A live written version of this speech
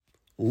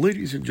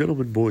Ladies and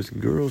gentlemen, boys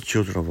and girls,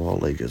 children of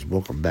all ages,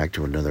 welcome back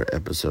to another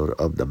episode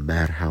of the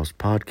Madhouse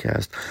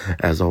Podcast.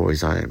 As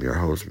always, I am your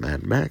host,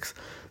 Mad Max.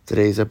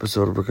 Today's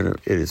episode,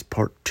 it is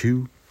part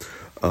 2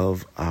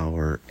 of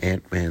our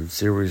Ant-Man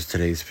series.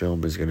 Today's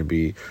film is going to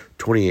be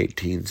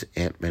 2018's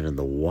Ant-Man and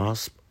the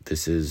Wasp.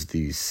 This is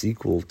the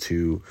sequel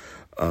to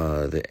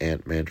the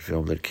Ant-Man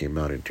film that came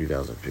out in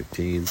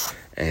 2015.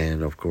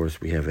 And, of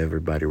course, we have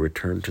everybody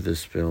return to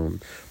this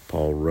film.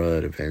 Paul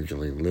Rudd,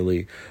 Evangeline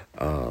Lily,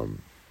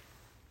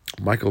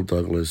 Michael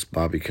Douglas,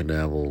 Bobby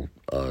Cannavale,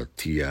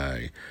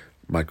 T.I.,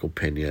 Michael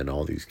Peña, and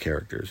all these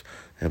characters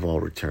have all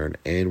returned.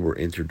 And we're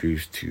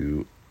introduced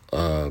to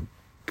a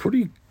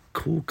pretty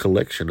cool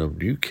collection of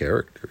new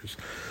characters.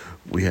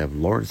 We have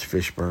Laurence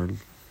Fishburne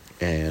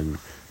and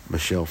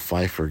Michelle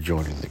Pfeiffer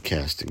joining the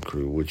cast and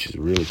crew, which is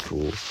really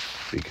cool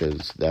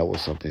because that was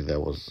something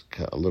that was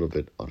a little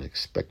bit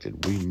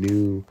unexpected. We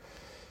knew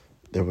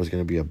there was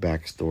going to be a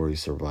backstory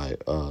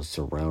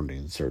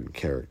surrounding certain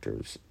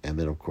characters. And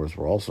then, of course,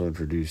 we're also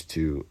introduced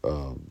to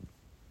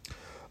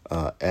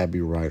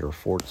Abby Ryder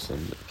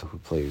Fortson, who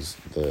plays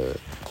the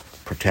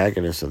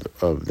protagonist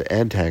of the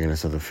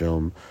antagonist of the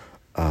film,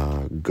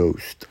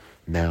 Ghost.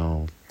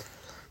 Now,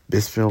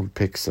 this film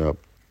picks up,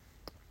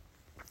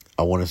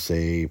 I want to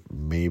say,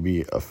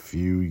 maybe a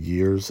few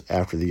years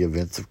after the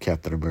events of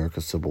Captain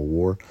America Civil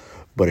War,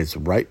 but it's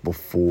right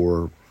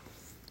before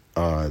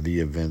the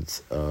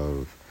events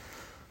of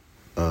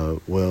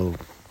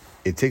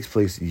it takes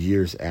place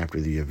years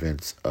after the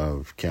events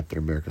of Captain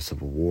America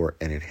Civil War,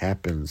 and it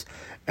happens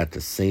at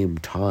the same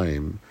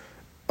time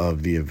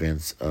of the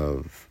events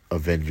of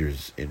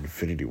Avengers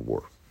Infinity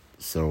War.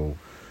 So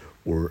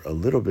we're a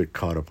little bit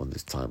caught up on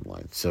this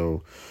timeline.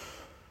 So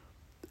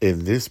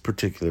in this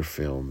particular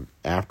film,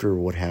 after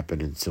what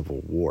happened in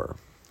Civil War,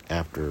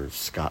 after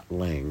Scott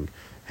Lang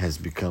has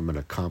become an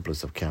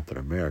accomplice of Captain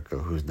America,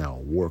 who's now a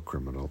war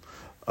criminal,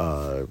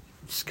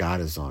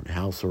 Scott is on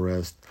house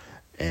arrest,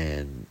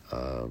 and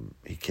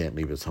he can't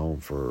leave his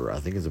home for, I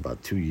think it's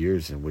about 2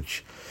 years, in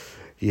which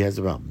he has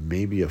about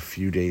maybe a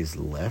few days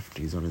left.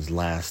 He's on his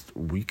last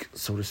week,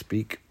 so to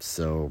speak.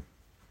 So,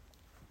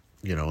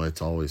 you know,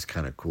 it's always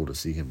kind of cool to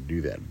see him do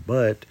that.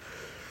 But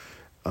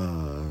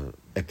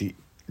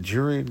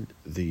during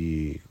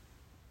the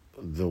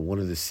one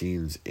of the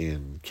scenes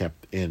in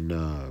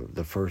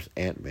the first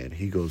Ant-Man,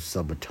 he goes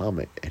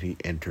subatomic and he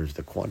enters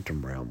the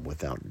quantum realm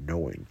without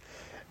knowing.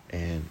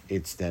 And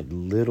it's that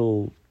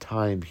little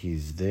time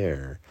he's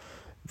there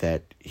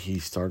that he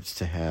starts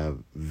to have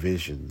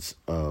visions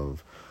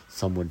of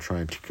someone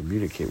trying to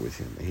communicate with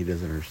him. He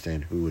doesn't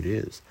understand who it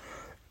is.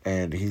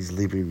 And he's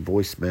leaving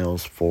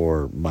voicemails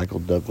for Michael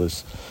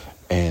Douglas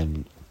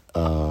and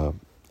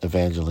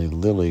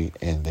Evangeline Lily,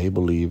 and they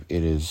believe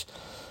it is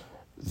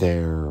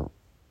their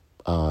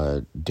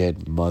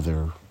dead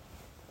mother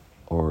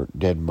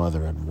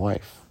and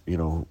wife. You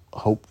know,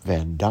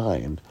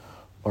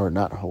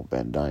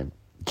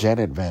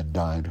 Janet Van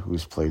Dyne,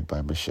 who's played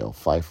by Michelle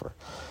Pfeiffer.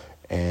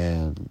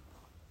 And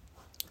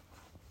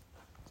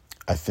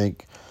I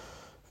think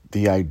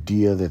the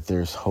idea that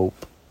there's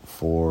hope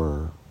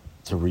to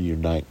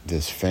reunite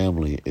this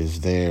family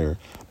is there,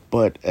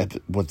 but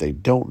what they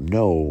don't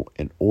know,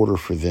 in order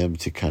for them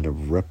to kind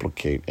of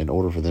replicate, in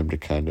order for them to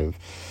kind of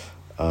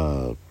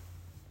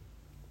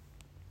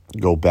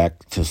go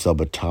back to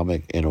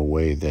subatomic in a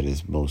way that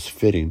is most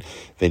fitting,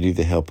 they need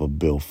the help of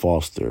Bill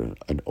Foster,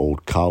 an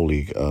old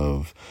colleague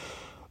of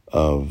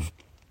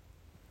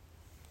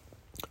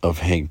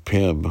Hank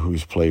Pym,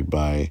 who's played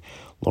by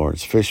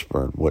Laurence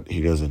Fishburne. What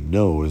he doesn't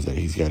know is that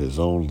he's got his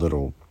own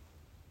little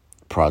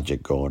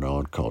project going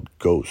on called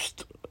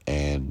Ghost,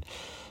 and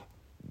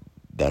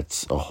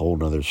that's a whole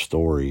nother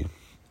story.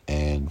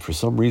 And for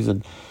some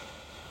reason,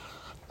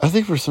 now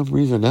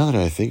that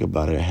I think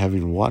about it,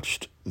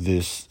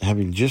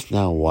 having just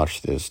now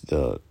watched this,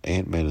 the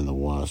Ant-Man and the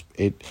Wasp,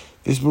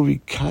 this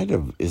movie kind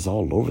of is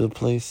all over the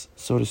place,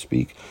 so to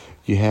speak.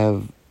 You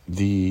have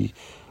the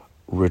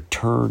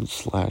return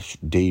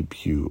 /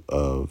 debut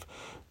of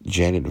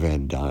Janet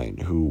Van Dyne,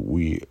 who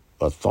we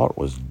thought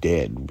was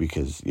dead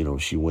because, you know,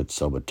 she went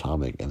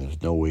subatomic and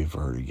there's no way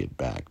for her to get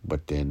back.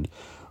 But then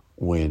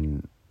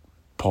when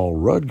Paul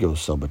Rudd goes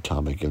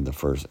subatomic in the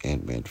first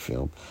Ant-Man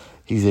film,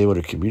 he's able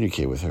to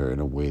communicate with her in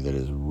a way that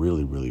is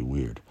really, really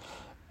weird.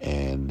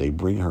 And they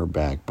bring her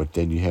back, but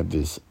then you have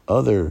this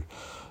other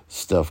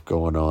stuff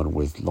going on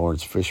with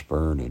Laurence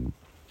Fishburne and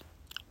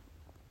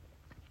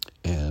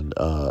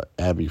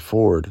Abby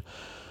Ford,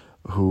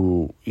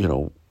 who, you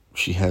know,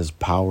 she has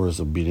powers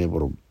of being able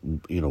to,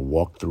 you know,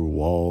 walk through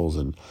walls,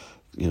 and,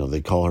 you know,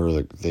 they call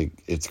her,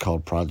 it's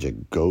called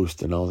Project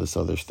Ghost and all this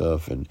other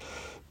stuff. And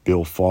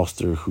Bill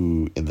Foster,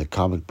 who in the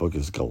comic book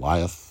is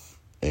Goliath,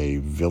 a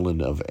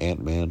villain of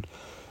Ant-Man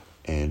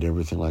and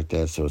everything like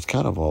that. So it's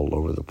kind of all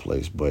over the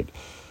place. But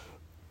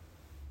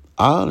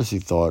I honestly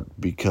thought,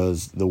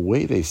 because the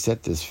way they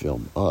set this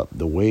film up,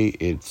 the way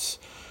it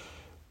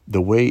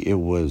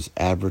was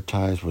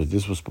advertised, where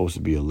this was supposed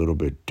to be a little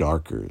bit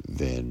darker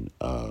than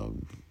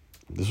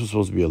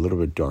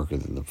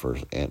the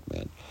first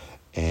Ant-Man.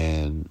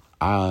 And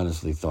I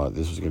honestly thought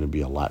this was going to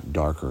be a lot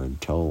darker in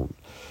tone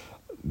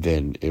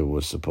than it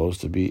was supposed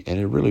to be, and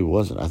it really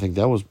wasn't. I think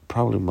that was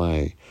probably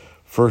my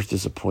first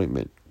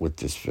disappointment with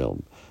this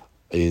film,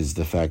 is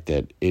the fact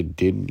that it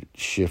didn't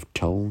shift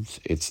tones.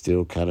 It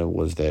still kind of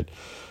was that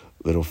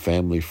little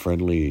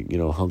family-friendly,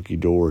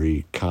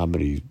 hunky-dory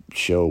comedy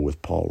show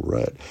with Paul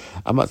Rudd.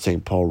 I'm not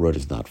saying Paul Rudd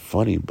is not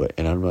funny,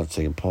 and I'm not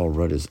saying Paul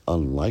Rudd is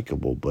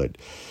unlikable, but,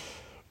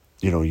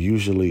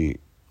 usually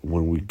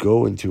when we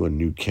go into a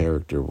new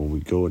character, when we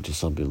go into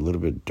something a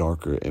little bit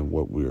darker than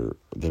what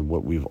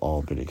we've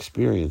all been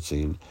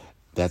experiencing,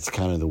 that's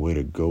kind of the way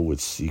to go with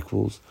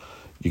sequels.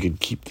 You can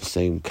keep the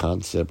same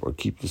concept or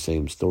keep the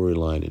same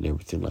storyline and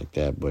everything like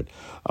that, but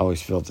I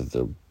always felt that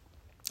the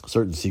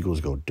certain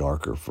sequels go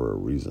darker for a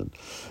reason,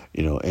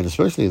 and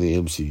especially in the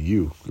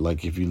MCU.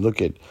 Like if you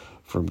look at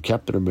from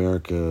Captain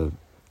America,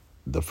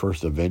 the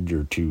first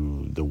Avenger,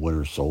 to the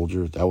Winter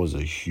Soldier, that was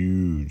a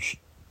huge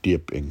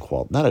dip in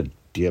quality. Not a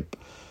dip,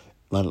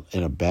 not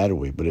in a bad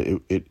way, but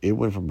it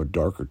went from a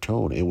darker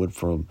tone. It went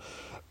from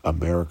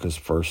America's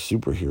first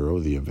superhero,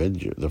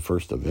 the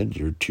first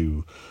Avenger,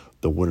 to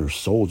the Winter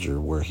Soldier,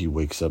 where he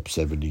wakes up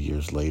 70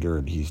 years later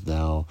and he's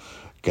now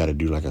got to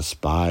do like a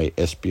spy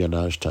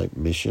espionage type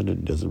mission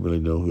and doesn't really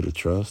know who to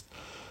trust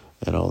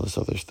and all this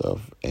other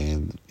stuff.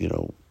 And,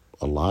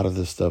 a lot of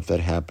the stuff that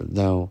happened.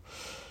 Now,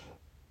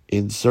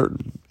 in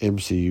certain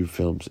MCU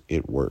films,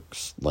 it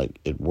works. Like,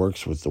 it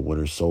works with the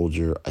Winter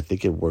Soldier. I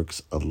think it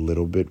works a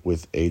little bit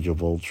with Age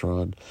of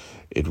Ultron.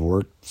 It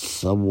worked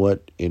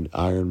somewhat in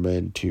Iron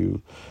Man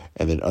 2.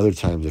 And then other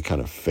times it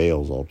kind of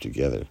fails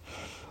altogether.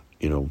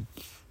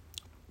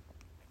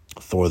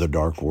 Thor: The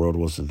Dark World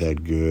wasn't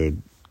that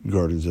good.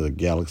 Guardians of the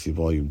Galaxy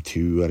Volume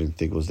 2, I didn't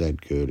think was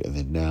that good. And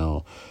then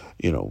now,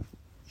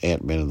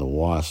 Ant-Man and the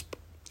Wasp,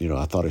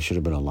 I thought it should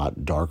have been a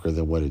lot darker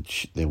than what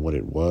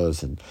it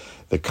was. And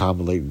the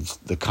convoluted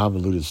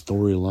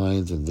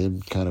storylines, and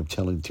them kind of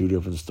telling two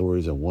different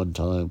stories at one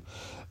time.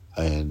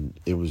 And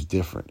it was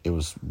different. It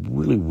was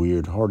really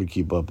weird, hard to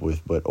keep up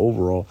with. But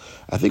overall,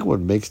 I think what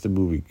makes the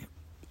movie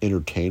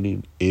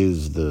entertaining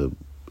is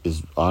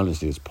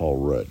honestly Paul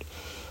Rudd.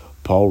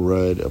 Paul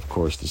Rudd, of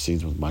course, the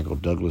scenes with Michael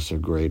Douglas are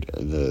great.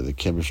 The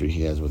chemistry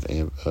he has with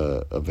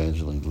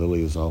Evangeline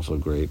Lily is also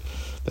great.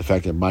 The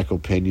fact that Michael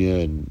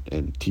Peña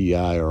and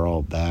T.I. are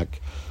all back,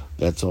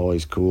 that's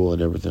always cool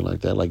and everything like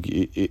that. Like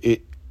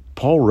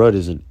Paul Rudd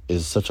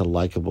is such a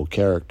likable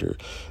character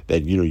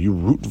that you're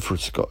rooting for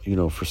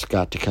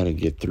Scott to kind of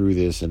get through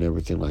this and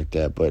everything like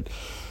that. But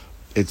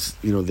it's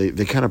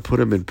they kind of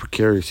put him in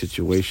precarious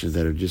situations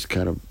that are just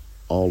kind of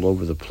all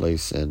over the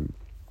place, and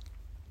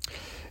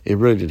it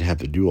really didn't have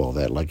to do all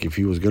that. Like, if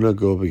he was going to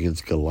go up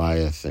against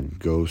Goliath and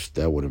Ghost,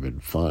 that would have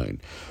been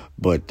fine.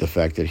 But the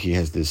fact that he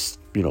has this,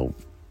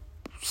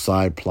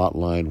 side plot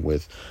line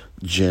with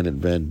Janet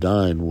Van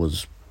Dyne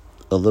was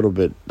a little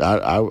bit...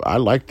 I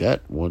liked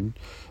that one.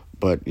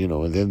 But,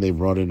 and then they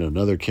brought in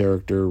another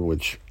character,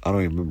 which I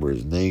don't even remember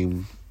his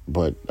name.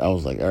 But I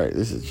was like, all right,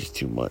 this is just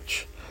too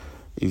much.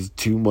 He's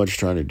too much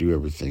trying to do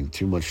everything.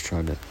 Too much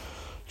trying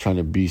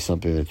to be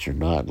something that you're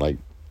not. Like,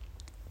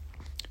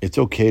 it's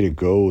okay to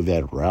go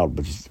that route,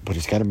 but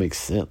it's got to make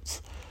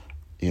sense.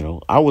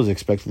 I was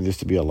expecting this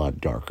to be a lot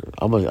darker.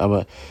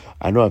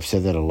 I know I've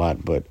said that a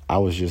lot, but I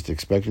was just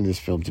expecting this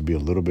film to be a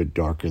little bit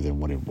darker than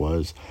what it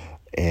was.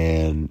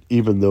 And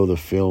even though the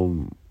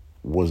film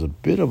was a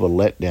bit of a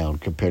letdown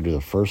compared to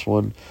the first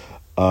one,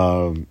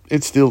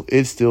 it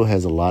still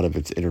has a lot of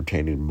its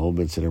entertaining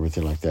moments and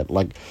everything like that.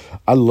 Like,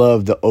 I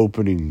love the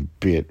opening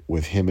bit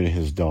with him and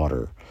his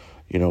daughter.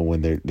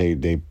 When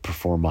they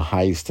perform a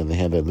heist and they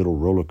have that little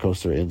roller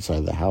coaster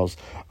inside the house.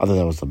 I thought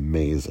that was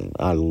amazing.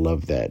 I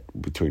love that,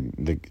 between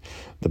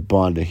the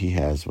bond that he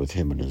has with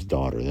him and his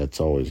daughter. That's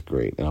always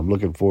great. And I'm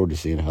looking forward to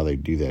seeing how they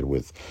do that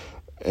with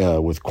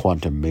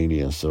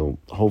Quantumania. So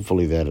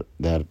hopefully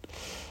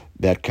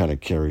that kind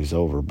of carries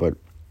over. But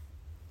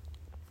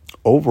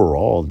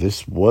overall,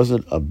 this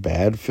wasn't a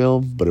bad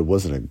film, but it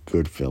wasn't a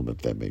good film, if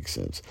that makes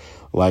sense.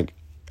 Like,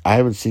 I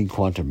haven't seen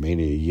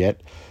Quantumania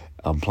yet.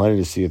 I'm planning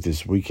to see it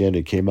this weekend.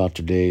 It came out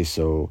today,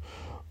 so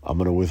I'm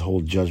going to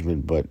withhold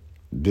judgment, but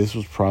this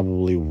was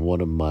probably one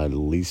of my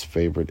least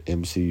favorite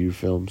MCU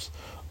films.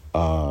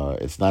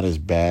 It's not as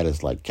bad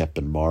as like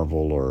Captain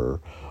Marvel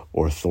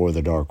or Thor: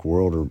 The Dark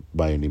World or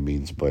by any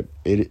means, but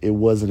it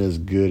wasn't as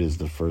good as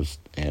the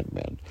first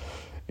Ant-Man,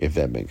 if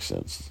that makes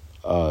sense.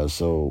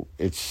 So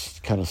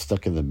it's kind of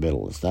stuck in the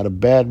middle. It's not a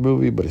bad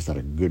movie, but it's not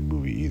a good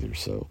movie either.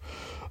 So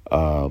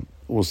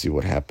we'll see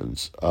what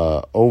happens.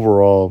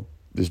 Overall,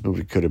 this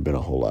movie could have been a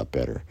whole lot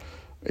better.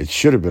 It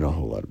should have been a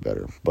whole lot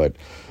better. But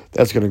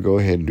that's going to go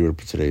ahead and do it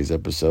for today's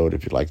episode.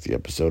 If you like the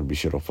episode, be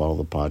sure to follow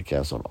the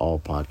podcast on all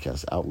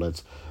podcast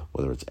outlets,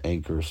 whether it's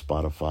Anchor,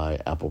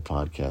 Spotify, Apple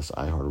Podcasts,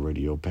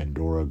 iHeartRadio,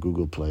 Pandora,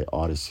 Google Play,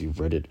 Odyssey,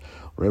 Reddit,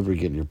 wherever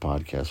you're getting your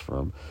podcast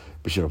from.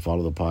 Be sure to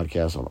follow the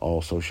podcast on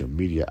all social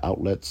media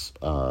outlets,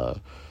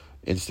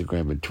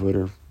 Instagram and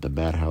Twitter, the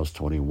Madhouse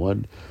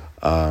 21.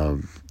 Tell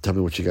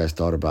me what you guys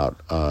thought about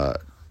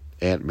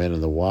Ant-Man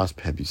and the Wasp.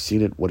 Have you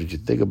seen it? What did you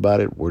think about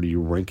it? Where do you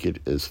rank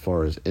it as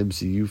far as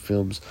MCU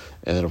films?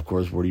 And then, of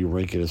course, where do you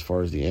rank it as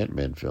far as the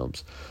Ant-Man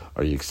films?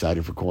 Are you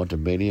excited for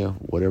Quantumania?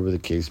 Whatever the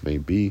case may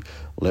be,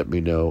 let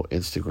me know.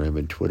 Instagram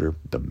and Twitter,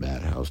 the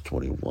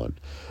Madhouse21.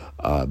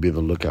 Be on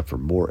the lookout for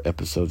more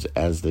episodes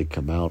as they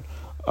come out.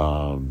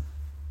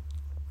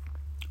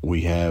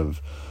 We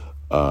have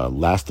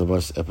Last of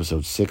Us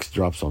episode 6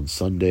 drops on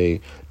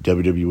Sunday.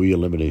 WWE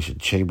Elimination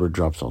Chamber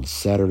drops on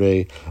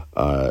Saturday.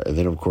 And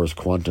then, of course,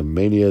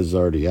 Quantumania is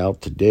already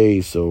out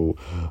today. So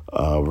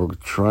I'm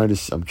trying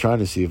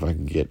to see if I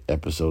can get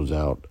episodes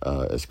out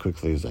as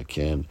quickly as I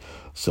can.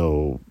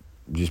 So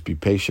just be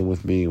patient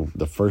with me.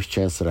 The first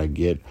chance that I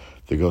get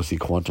to go see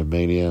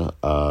Quantumania,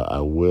 I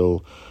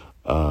will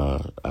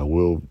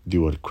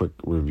do a quick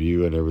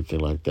review and everything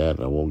like that.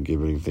 I won't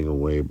give anything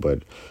away,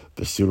 but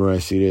the sooner I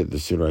see it, the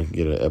sooner I can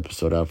get an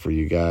episode out for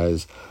you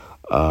guys.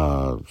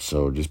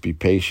 So just be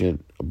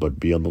patient, but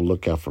be on the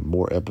lookout for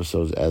more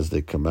episodes as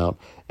they come out.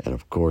 And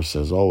of course,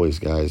 as always,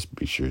 guys,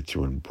 be sure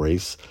to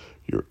embrace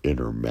your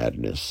inner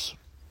madness.